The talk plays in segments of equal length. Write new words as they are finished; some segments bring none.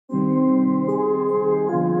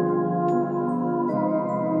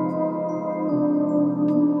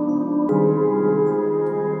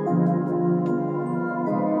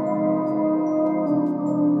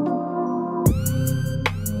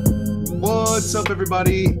What's up,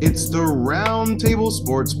 everybody? It's the Roundtable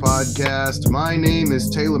Sports Podcast. My name is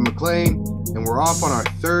Taylor McLean, and we're off on our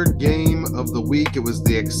third game of the week. It was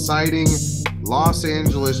the exciting Los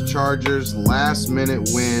Angeles Chargers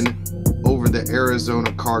last-minute win over the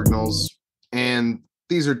Arizona Cardinals. And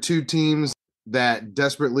these are two teams that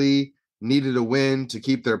desperately needed a win to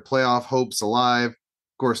keep their playoff hopes alive.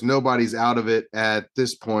 Of course, nobody's out of it at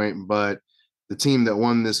this point, but the team that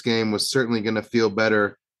won this game was certainly going to feel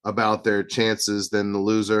better about their chances than the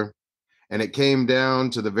loser. And it came down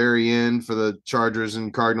to the very end for the Chargers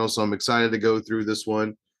and Cardinals, so I'm excited to go through this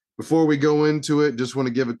one. Before we go into it, just want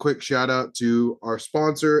to give a quick shout out to our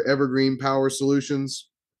sponsor, Evergreen Power Solutions.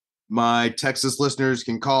 My Texas listeners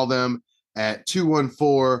can call them at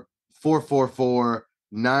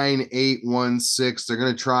 214-444-9816. They're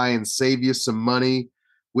going to try and save you some money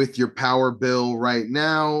with your power bill right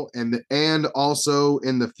now and also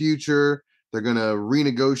in the future. They're going to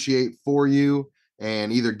renegotiate for you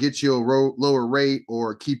and either get you a lower rate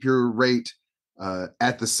or keep your rate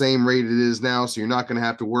at the same rate it is now. So you're not going to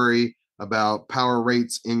have to worry about power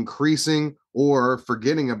rates increasing or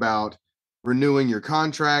forgetting about renewing your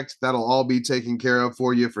contract. That'll all be taken care of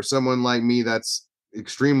for you. For someone like me, that's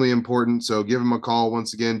extremely important. So give them a call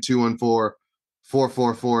once again,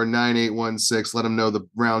 214-444-9816. Let them know the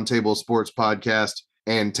Roundtable Sports Podcast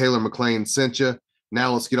and Taylor McLean sent you.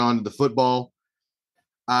 Now let's get on to the football.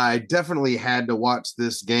 I definitely had to watch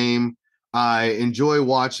this game. I enjoy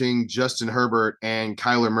watching Justin Herbert and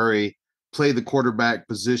Kyler Murray play the quarterback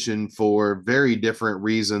position for very different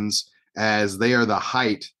reasons, as they are the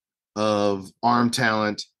height of arm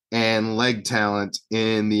talent and leg talent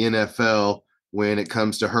in the NFL when it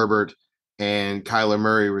comes to Herbert and Kyler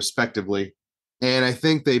Murray, respectively. And I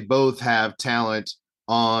think they both have talent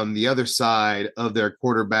on the other side of their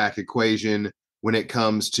quarterback equation when it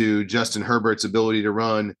comes to Justin Herbert's ability to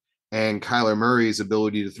run and Kyler Murray's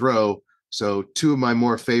ability to throw. So two of my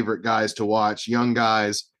more favorite guys to watch, young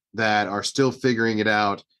guys that are still figuring it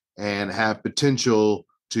out and have potential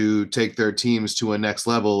to take their teams to a next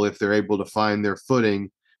level if they're able to find their footing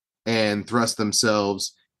and thrust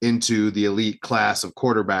themselves into the elite class of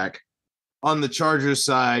quarterback. On the Chargers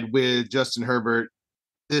side with Justin Herbert,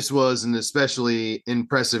 this was an especially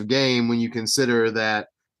impressive game when you consider that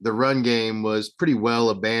the run game was pretty well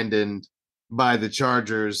abandoned by the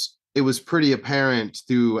Chargers. It was pretty apparent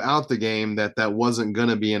throughout the game that that wasn't going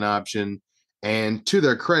to be an option. And to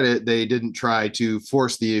their credit, they didn't try to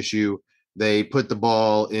force the issue. They put the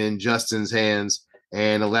ball in Justin's hands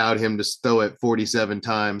and allowed him to throw it 47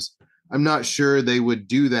 times. I'm not sure they would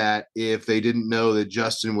do that if they didn't know that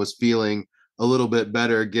Justin was feeling a little bit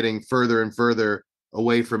better, getting further and further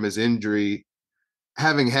away from his injury.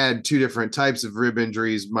 Having had two different types of rib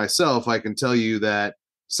injuries myself, I can tell you that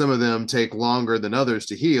some of them take longer than others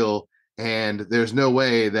to heal, and there's no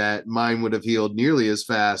way that mine would have healed nearly as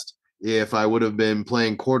fast if I would have been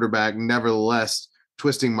playing quarterback, nevertheless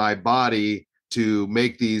twisting my body to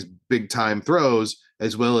make these big-time throws,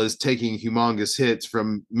 as well as taking humongous hits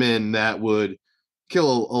from men that would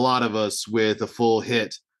kill a lot of us with a full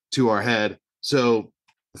hit to our head. So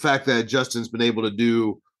the fact that Justin's been able to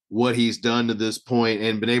do what he's done to this point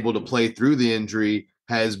and been able to play through the injury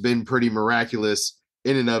has been pretty miraculous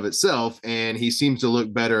in and of itself. And he seems to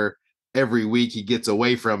look better every week he gets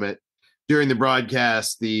away from it. During the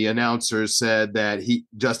broadcast, the announcers said that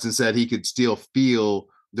Justin said he could still feel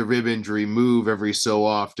the rib injury move every so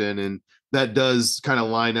often. And that does kind of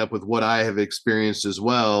line up with what I have experienced as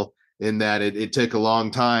well, in that it took a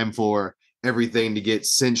long time for everything to get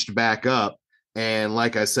cinched back up. And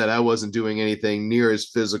like I said, I wasn't doing anything near as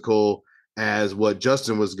physical as what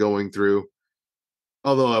Justin was going through.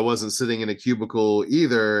 Although I wasn't sitting in a cubicle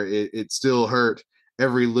either, it still hurt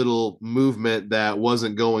every little movement that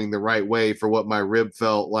wasn't going the right way for what my rib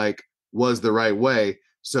felt like was the right way.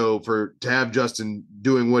 So to have Justin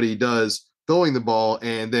doing what he does, throwing the ball,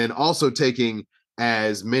 and then also taking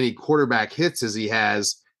as many quarterback hits as he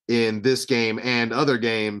has in this game and other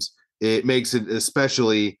games, it makes it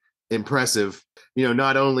especially impressive. You know,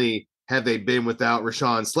 not only have they been without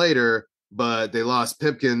Rashawn Slater, but they lost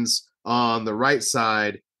Pipkins on the right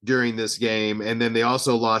side during this game. And then they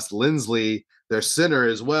also lost Lindsley, their center,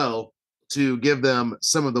 as well, to give them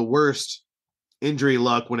some of the worst injury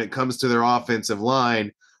luck when it comes to their offensive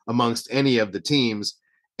line amongst any of the teams.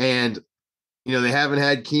 And, you know, they haven't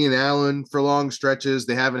had Keenan Allen for long stretches.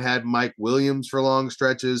 They haven't had Mike Williams for long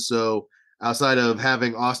stretches. So outside of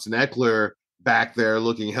having Austin Eckler back there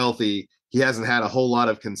looking healthy, he hasn't had a whole lot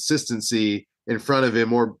of consistency in front of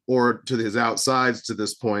him or to his outsides to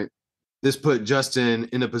this point. This put Justin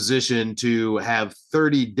in a position to have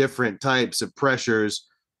 30 different types of pressures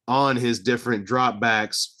on his different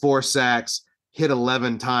dropbacks, 4 sacks, hit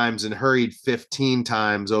 11 times, and hurried 15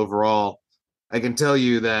 times overall. I can tell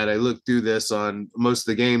you that I look through this on most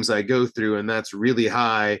of the games I go through, and that's really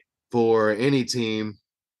high for any team.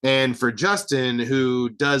 And for Justin, who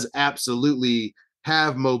does absolutely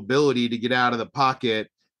have mobility to get out of the pocket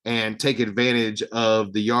and take advantage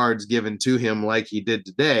of the yards given to him like he did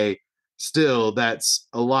today, still, that's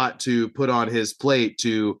a lot to put on his plate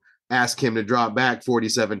to ask him to drop back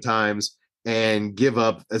 47 times and give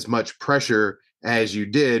up as much pressure as you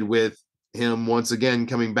did, with him once again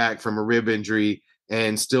coming back from a rib injury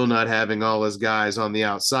and still not having all his guys on the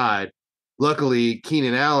outside. Luckily,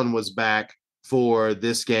 Keenan Allen was back for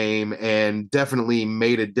this game and definitely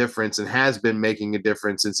made a difference and has been making a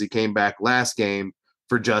difference since he came back last game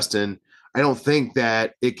for Justin. I don't think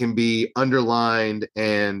that it can be underlined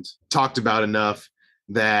and talked about enough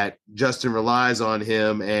that Justin relies on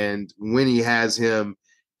him. And when he has him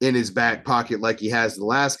in his back pocket like he has the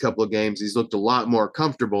last couple of games, he's looked a lot more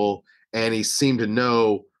comfortable, and he seemed to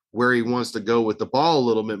know where he wants to go with the ball a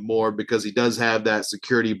little bit more, because he does have that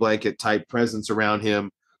security blanket type presence around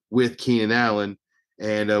him with Keenan Allen.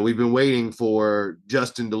 And we've been waiting for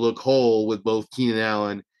Justin to look whole with both Keenan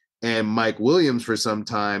Allen and Mike Williams for some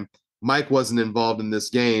time. Mike wasn't involved in this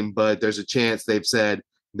game, but there's a chance, they've said,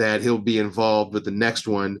 that he'll be involved with the next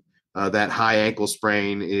one. That high ankle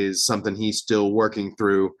sprain is something he's still working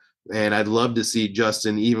through. And I'd love to see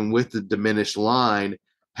Justin, even with the diminished line,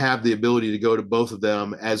 have the ability to go to both of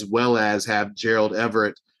them, as well as have Gerald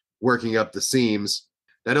Everett working up the seams.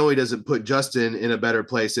 Not only does it put Justin in a better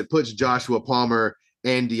place, it puts Joshua Palmer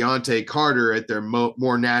and Deontay Carter at their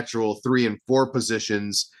more natural 3 and 4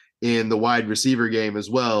 positions in the wide receiver game as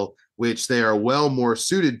well, which they are well more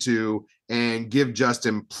suited to, and give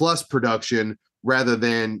Justin plus production rather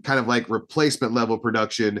than kind of like replacement level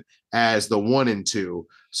production as the 1 and 2.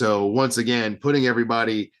 So once again, putting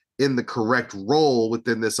everybody in the correct role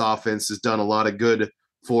within this offense has done a lot of good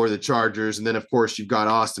for the Chargers. And then, of course, you've got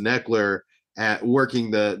Austin Ekeler at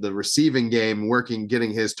working the receiving game,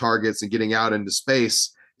 getting his targets and getting out into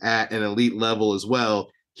space at an elite level as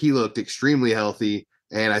well. He looked extremely healthy,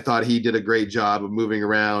 and I thought he did a great job of moving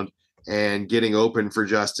around and getting open for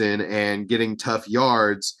Justin and getting tough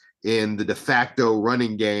yards in the de facto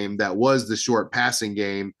running game that was the short passing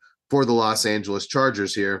game for the Los Angeles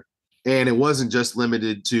Chargers here. And it wasn't just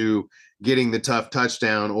limited to getting the tough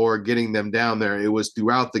touchdown or getting them down there. It was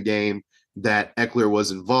throughout the game that Ekeler was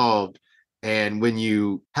involved. And when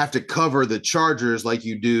you have to cover the Chargers like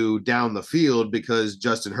you do down the field, because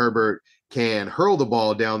Justin Herbert can hurl the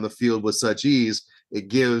ball down the field with such ease, it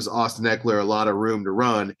gives Austin Ekeler a lot of room to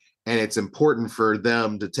run. And it's important for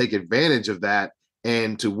them to take advantage of that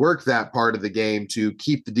and to work that part of the game to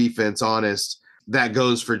keep the defense honest. That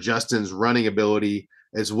goes for Justin's running ability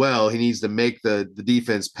as well. He needs to make the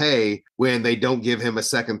defense pay when they don't give him a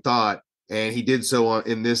second thought. And he did so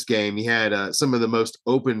in this game. He had some of the most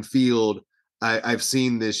open field I've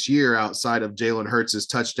seen this year outside of Jalen Hurts'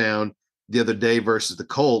 touchdown the other day versus the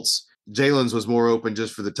Colts. Jalen's was more open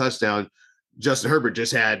just for the touchdown. Justin Herbert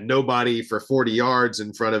just had nobody for 40 yards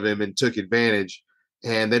in front of him and took advantage.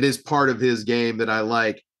 And that is part of his game that I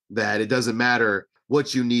like, that it doesn't matter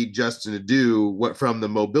what you need Justin to do, what from the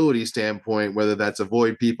mobility standpoint, whether that's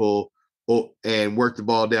avoid people and work the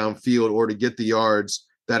ball downfield or to get the yards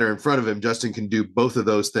that are in front of him. Justin can do both of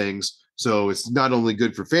those things. So it's not only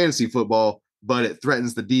good for fantasy football, but it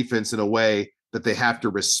threatens the defense in a way that they have to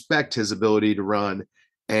respect his ability to run.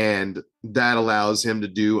 And that allows him to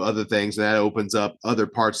do other things. And that opens up other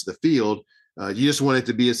parts of the field. You just want it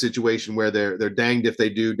to be a situation where they're danged if they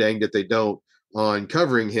do, danged if they don't on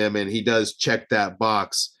covering him. And he does check that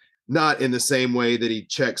box, not in the same way that he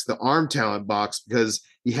checks the arm talent box, because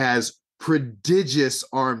he has prodigious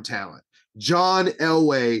arm talent. John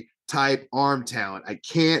Elway type arm talent. I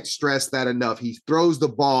can't stress that enough. He throws the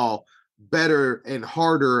ball better and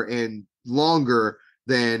harder and longer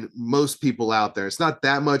than most people out there. It's not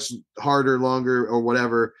that much harder, longer, or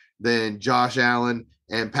whatever than Josh Allen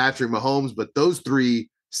and Patrick Mahomes, but those three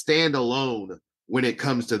stand alone when it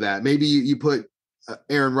comes to that. Maybe you put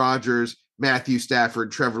Aaron Rodgers, Matthew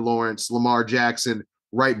Stafford, Trevor Lawrence, Lamar Jackson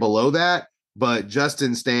right below that, but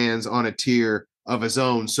Justin stands on a tier of his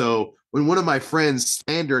own. So when one of my friends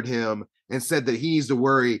slandered him and said that he needs to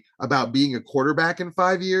worry about being a quarterback in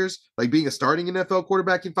 5 years, like being a starting NFL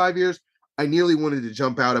quarterback in 5 years, I nearly wanted to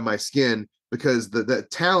jump out of my skin, because the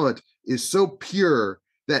talent is so pure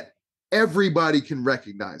that everybody can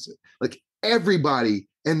recognize it. Like everybody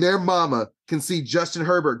and their mama can see Justin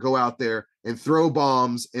Herbert go out there and throw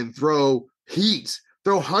bombs and throw heat,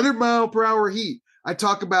 throw 100-mile-per-hour heat. I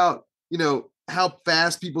talk about, how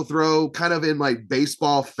fast people throw, kind of in like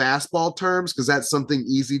baseball fastball terms, because that's something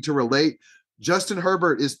easy to relate. Justin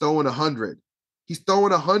Herbert is throwing 100. He's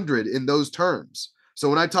throwing 100 in those terms. So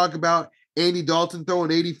when I talk about Andy Dalton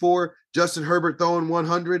throwing 84, Justin Herbert throwing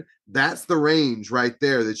 100, that's the range right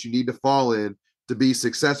there that you need to fall in to be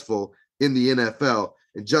successful in the NFL.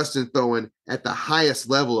 And Justin throwing at the highest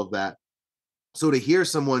level of that. So to hear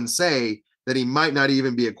someone say that he might not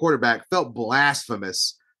even be a quarterback felt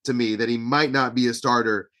blasphemous to me, that he might not be a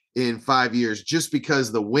starter in 5 years just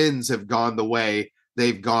because the wins have gone the way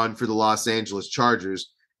they've gone for the Los Angeles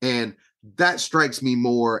Chargers. And that strikes me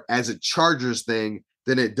more as a Chargers thing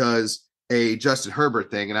than it does a Justin Herbert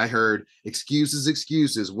thing. And I heard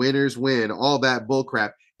excuses, winners win, all that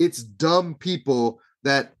bullcrap. It's dumb people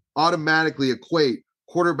that automatically equate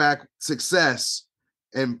quarterback success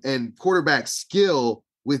and quarterback skill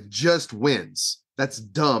with just wins. That's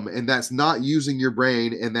dumb. And that's not using your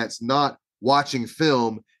brain. And that's not watching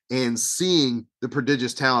film and seeing the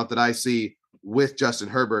prodigious talent that I see with Justin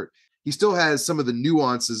Herbert. He still has some of the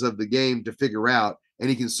nuances of the game to figure out, and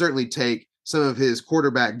he can certainly take some of his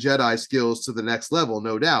quarterback Jedi skills to the next level,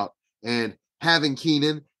 no doubt. And having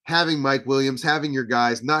Keenan, having Mike Williams, having your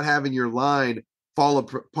guys, not having your line fall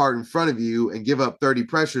apart in front of you and give up 30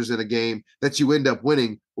 pressures in a game that you end up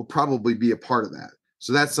winning will probably be a part of that.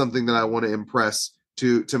 So that's something that I want to impress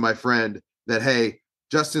to my friend, that, hey,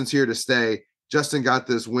 Justin's here to stay. Justin got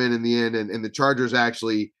this win in the end, and the Chargers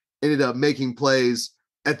actually ended up making plays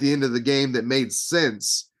at the end of the game that made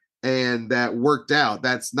sense and that worked out.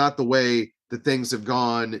 That's not the way that things have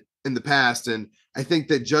gone in the past. And I think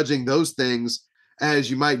that judging those things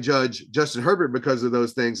as you might judge Justin Herbert because of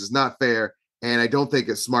those things is not fair. And I don't think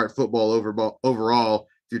it's smart football overall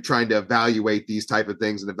if you're trying to evaluate these type of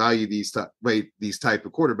things and evaluate these type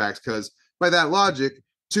of quarterbacks, because by that logic,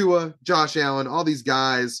 Tua, Josh Allen, all these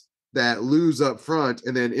guys that lose up front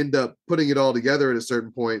and then end up putting it all together at a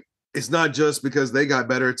certain point, it's not just because they got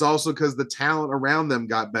better. It's also because the talent around them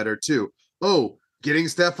got better too. Oh, getting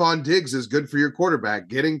Stephon Diggs is good for your quarterback.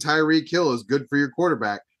 Getting Tyreek Hill is good for your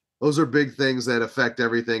quarterback. Those are big things that affect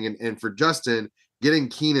everything. And for Justin, getting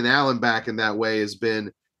Keenan Allen back in that way has been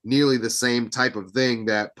nearly the same type of thing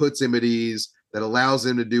that puts him at ease, that allows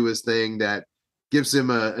him to do his thing, that gives him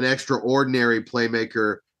an extraordinary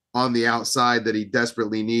playmaker on the outside that he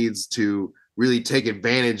desperately needs to really take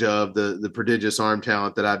advantage of the prodigious arm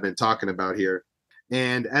talent that I've been talking about here.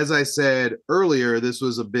 And as I said earlier, this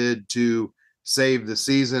was a bid to save the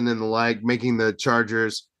season and the like. Making the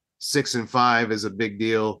Chargers 6-5 is a big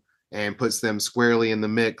deal and puts them squarely in the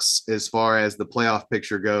mix as far as the playoff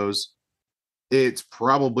picture goes. It's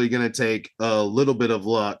probably going to take a little bit of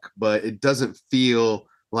luck, but it doesn't feel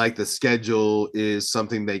like the schedule is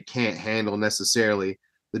something they can't handle necessarily.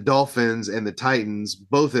 The Dolphins and the Titans,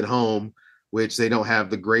 both at home, which they don't have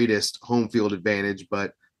the greatest home field advantage,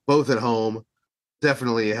 but both at home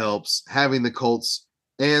definitely helps. Having the Colts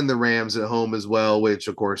and the Rams at home as well, which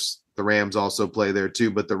of course the Rams also play there too,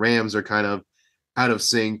 but the Rams are kind of out of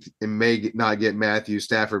sync and may not get Matthew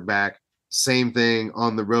Stafford back. Same thing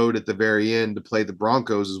on the road at the very end to play the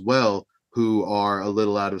Broncos as well, who are a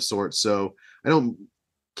little out of sorts. So I don't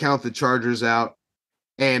count the Chargers out.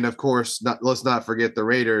 And of course, let's not forget the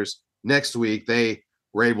Raiders. Next week, they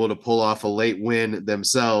were able to pull off a late win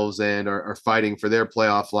themselves and are fighting for their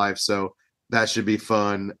playoff life. So that should be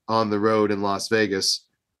fun on the road in Las Vegas.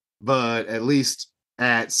 But at least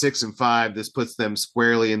at 6-5, this puts them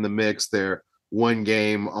squarely in the mix. They're one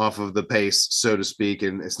game off of the pace, so to speak.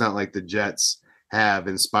 And it's not like the Jets have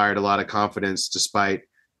inspired a lot of confidence despite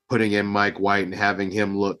putting in Mike White and having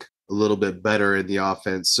him look a little bit better in the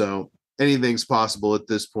offense. So anything's possible at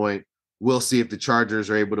this point. We'll see if the Chargers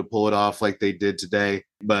are able to pull it off like they did today.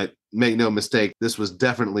 But make no mistake, this was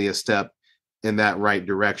definitely a step in that right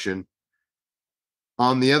direction.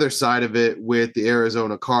 On the other side of it, with the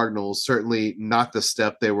Arizona Cardinals, certainly not the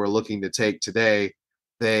step they were looking to take today.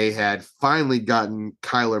 They had finally gotten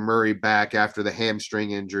Kyler Murray back after the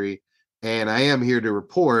hamstring injury. And I am here to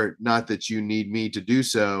report, not that you need me to do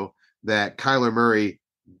so, that Kyler Murray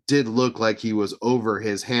did look like he was over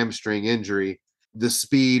his hamstring injury. The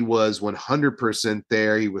speed was 100%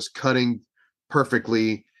 there. He was cutting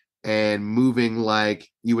perfectly and moving like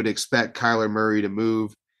you would expect Kyler Murray to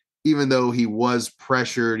move. Even though he was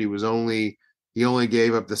pressured, he only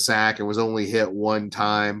gave up the sack and was only hit one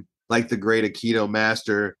time, like the great Aikido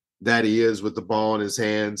master that he is with the ball in his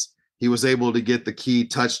hands. He was able to get the key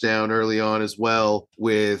touchdown early on as well,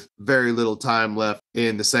 with very little time left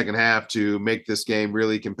in the second half to make this game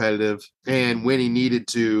really competitive. And when he needed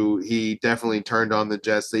to, he definitely turned on the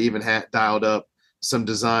Jets. They even had dialed up some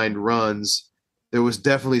designed runs there was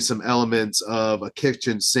definitely some elements of a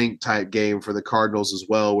kitchen sink type game for the Cardinals as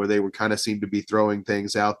well, where they would kind of seem to be throwing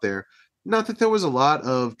things out there. Not that there was a lot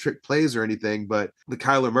of trick plays or anything, but the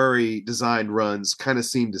Kyler Murray designed runs kind of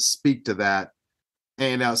seemed to speak to that.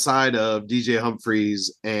 And outside of DJ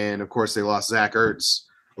Humphries, and of course they lost Zach Ertz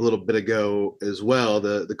a little bit ago as well,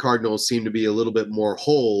 the Cardinals seem to be a little bit more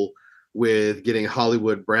whole with getting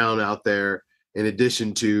Hollywood Brown out there in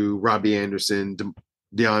addition to Robbie Anderson,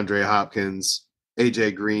 DeAndre Hopkins,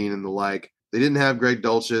 AJ Green, and the like. They didn't have Greg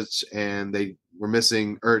Dulcich, and they were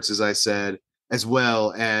missing Ertz, as I said, as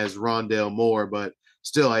well as Rondale Moore. But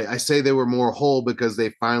still, I say they were more whole because they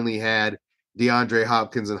finally had DeAndre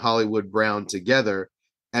Hopkins and Hollywood Brown together,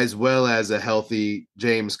 as well as a healthy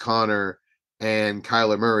James Conner and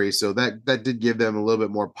Kyler Murray. So that did give them a little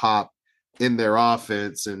bit more pop in their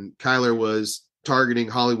offense. And Kyler was targeting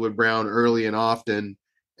Hollywood Brown early and often.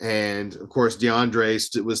 And of course,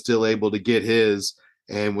 DeAndre was still able to get his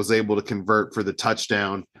and was able to convert for the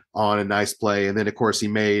touchdown on a nice play. And then, of course, he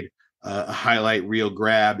made a highlight reel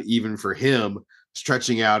grab even for him,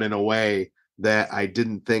 stretching out in a way that I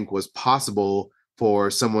didn't think was possible for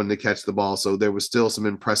someone to catch the ball. So there was still some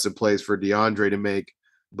impressive plays for DeAndre to make.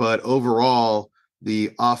 But overall,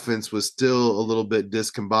 the offense was still a little bit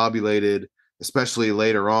discombobulated, especially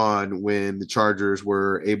later on when the Chargers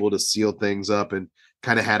were able to seal things up and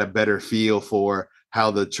kind of had a better feel for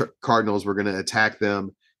how the Cardinals were going to attack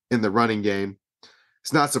them in the running game.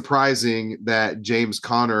 It's not surprising that James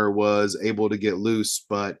Conner was able to get loose,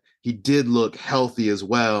 but he did look healthy as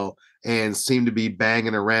well and seemed to be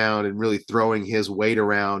banging around and really throwing his weight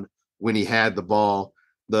around when he had the ball.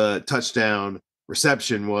 The touchdown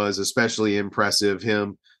reception was especially impressive,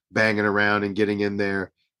 him banging around and getting in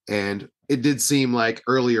there. And it did seem like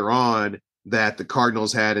earlier on that the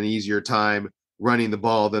Cardinals had an easier time running the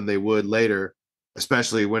ball than they would later,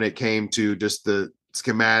 especially when it came to just the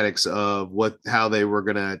schematics of how they were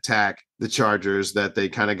going to attack the Chargers that they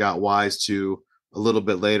kind of got wise to a little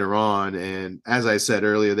bit later on. And as I said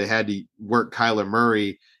earlier, they had to work Kyler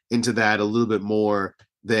Murray into that a little bit more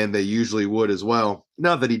than they usually would as well.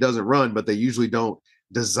 Not that he doesn't run, but they usually don't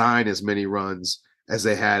design as many runs as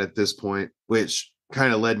they had at this point, which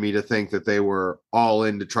kind of led me to think that they were all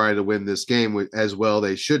in to try to win this game, as well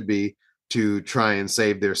they should be, to try and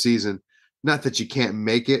save their season. Not that you can't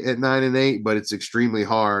make it at 9-8, but it's extremely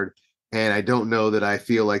hard. And I don't know that I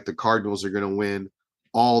feel like the Cardinals are going to win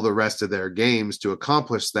all the rest of their games to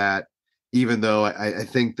accomplish that, even though I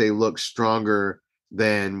think they look stronger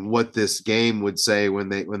than what this game would say when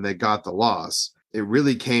they got the loss. It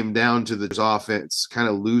really came down to the offense kind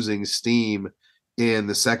of losing steam in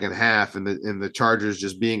the second half, and the Chargers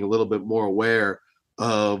just being a little bit more aware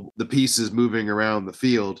of the pieces moving around the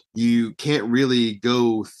field. You can't really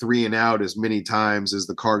go 3 and out as many times as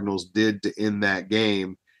the Cardinals did to end that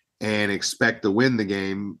game and expect to win the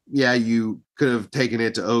game. Yeah, you could have taken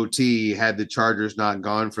it to OT had the Chargers not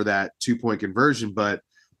gone for that 2-point conversion, but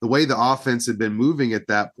the way the offense had been moving at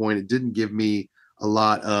that point, it didn't give me a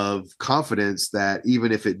lot of confidence that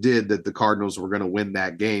even if it did, that the Cardinals were going to win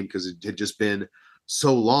that game, because it had just been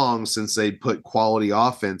so long since they put quality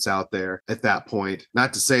offense out there at that point.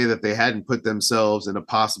 Not to say that they hadn't put themselves in a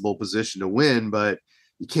possible position to win, but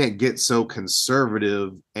you can't get so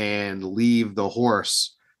conservative and leave the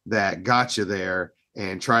horse that got you there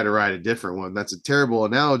and try to ride a different one. That's a terrible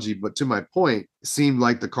analogy, but to my point, it seemed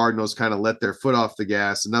like the Cardinals kind of let their foot off the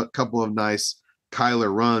gas, and a couple of nice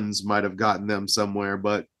Kyler runs might have gotten them somewhere,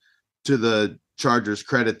 but to the Chargers'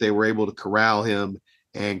 credit, they were able to corral him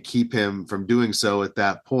and keep him from doing so at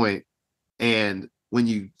that point. And when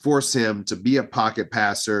you force him to be a pocket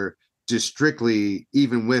passer just strictly,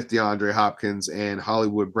 even with DeAndre Hopkins and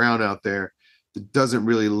Hollywood Brown out there, it doesn't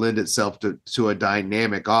really lend itself to a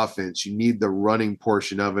dynamic offense. You need the running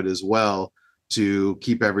portion of it as well to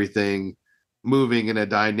keep everything moving in a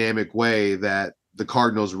dynamic way that the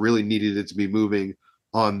Cardinals really needed it to be moving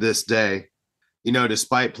on this day. You know,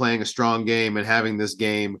 despite playing a strong game and having this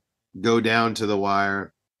game go down to the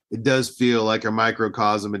wire, it does feel like a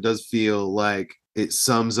microcosm. It does feel like it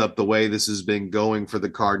sums up the way this has been going for the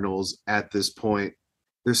Cardinals at this point.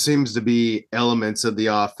 There seems to be elements of the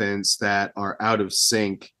offense that are out of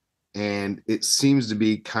sync, and it seems to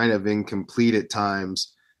be kind of incomplete at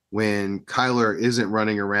times when Kyler isn't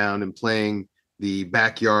running around and playing the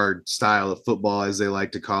backyard style of football, as they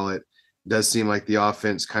like to call it. It does seem like the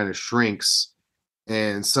offense kind of shrinks,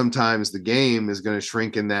 and sometimes the game is going to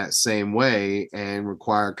shrink in that same way and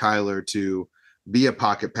require Kyler to be a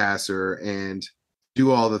pocket passer and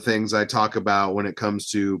do all the things I talk about when it comes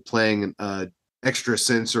to playing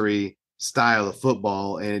extrasensory style of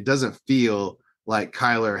football. And it doesn't feel like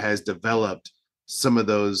Kyler has developed some of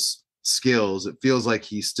those skills. It feels like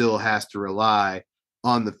he still has to rely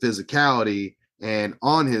on the physicality and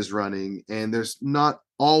on his running, and there's not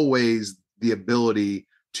always the ability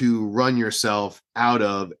to run yourself out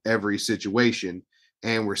of every situation.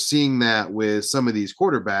 And we're seeing that with some of these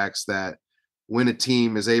quarterbacks, that when a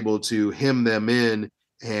team is able to hem them in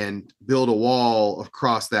and build a wall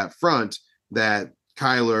across that front that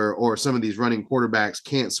Kyler or some of these running quarterbacks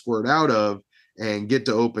can't squirt out of and get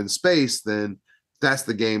to open space, then that's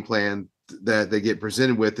the game plan that they get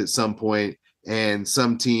presented with at some point. And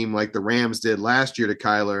some team like the Rams did last year to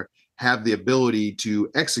Kyler have the ability to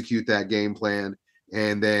execute that game plan.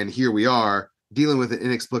 And then here we are dealing with an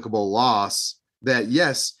inexplicable loss that,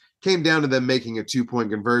 yes, came down to them making a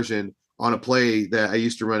 2-point conversion on a play that I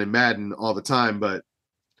used to run in Madden all the time. But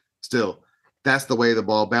still, that's the way the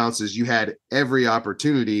ball bounces. You had every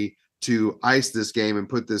opportunity to ice this game and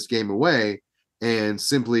put this game away, and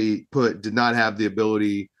simply put, did not have the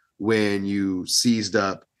ability when you seized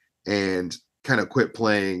up and kind of quit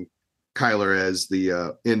playing Kyler as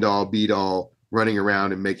the end-all, beat-all, running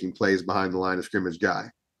around and making plays behind the line of scrimmage guy,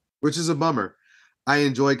 which is a bummer. I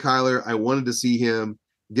enjoy Kyler. I wanted to see him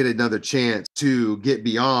get another chance to get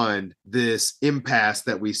beyond this impasse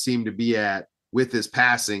that we seem to be at with his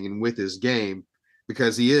passing and with his game,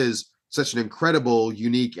 because he is such an incredible,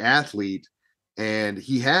 unique athlete, and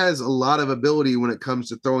he has a lot of ability when it comes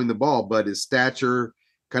to throwing the ball, but his stature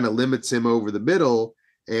kind of limits him over the middle.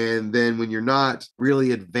 And then when you're not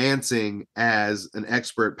really advancing as an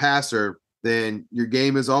expert passer, then your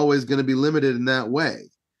game is always going to be limited in that way.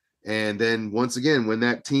 And then once again, when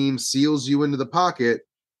that team seals you into the pocket,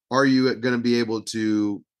 are you going to be able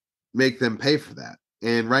to make them pay for that?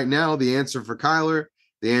 And right now, the answer for Kyler,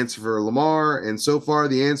 the answer for Lamar, and so far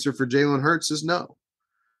the answer for Jalen Hurts is no.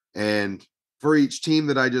 And for each team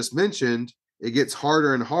that I just mentioned, it gets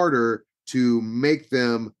harder and harder to make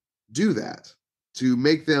them do that, to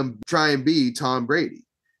make them try and be Tom Brady.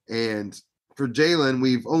 And for Jalen,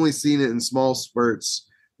 we've only seen it in small spurts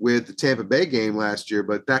with the Tampa Bay game last year,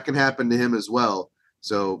 but that can happen to him as well.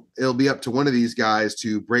 So it'll be up to one of these guys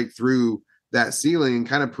to break through that ceiling and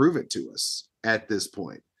kind of prove it to us at this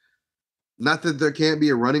point. Not that there can't be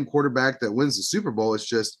a running quarterback that wins the Super Bowl. It's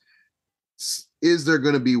just, is there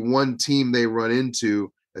going to be one team they run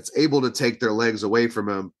into that's able to take their legs away from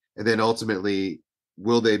them? And then ultimately,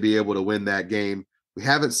 will they be able to win that game? We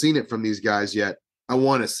haven't seen it from these guys yet. I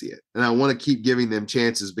want to see it. And I want to keep giving them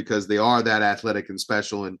chances because they are that athletic and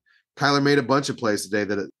special. And Kyler made a bunch of plays today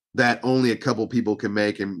that only a couple people can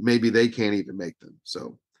make, and maybe they can't even make them.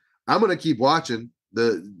 So I'm going to keep watching.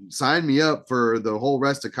 Sign me up for the whole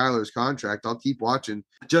rest of Kyler's contract. I'll keep watching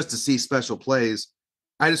just to see special plays.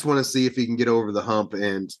 I just want to see if he can get over the hump.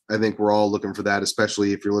 And I think we're all looking for that,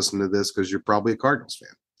 especially if you're listening to this, because you're probably a Cardinals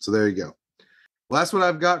fan. So there you go. Well, that's what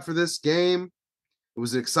I've got for this game. It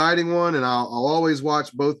was an exciting one, and I'll always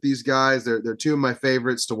watch both these guys. They're two of my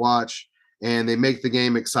favorites to watch, and they make the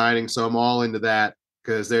game exciting. So I'm all into that,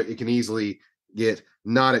 because it can easily get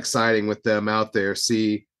not exciting with them out there.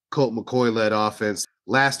 See Colt McCoy-led offense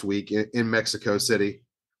last week in Mexico City.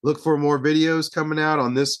 Look for more videos coming out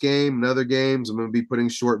on this game and other games. I'm going to be putting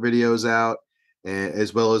short videos out,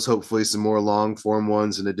 as well as hopefully some more long-form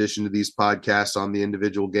ones in addition to these podcasts on the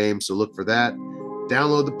individual games. So look for that.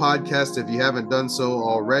 Download the podcast if you haven't done so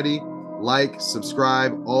already. Like,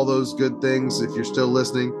 subscribe, all those good things if you're still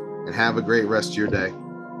listening, and have a great rest of your day.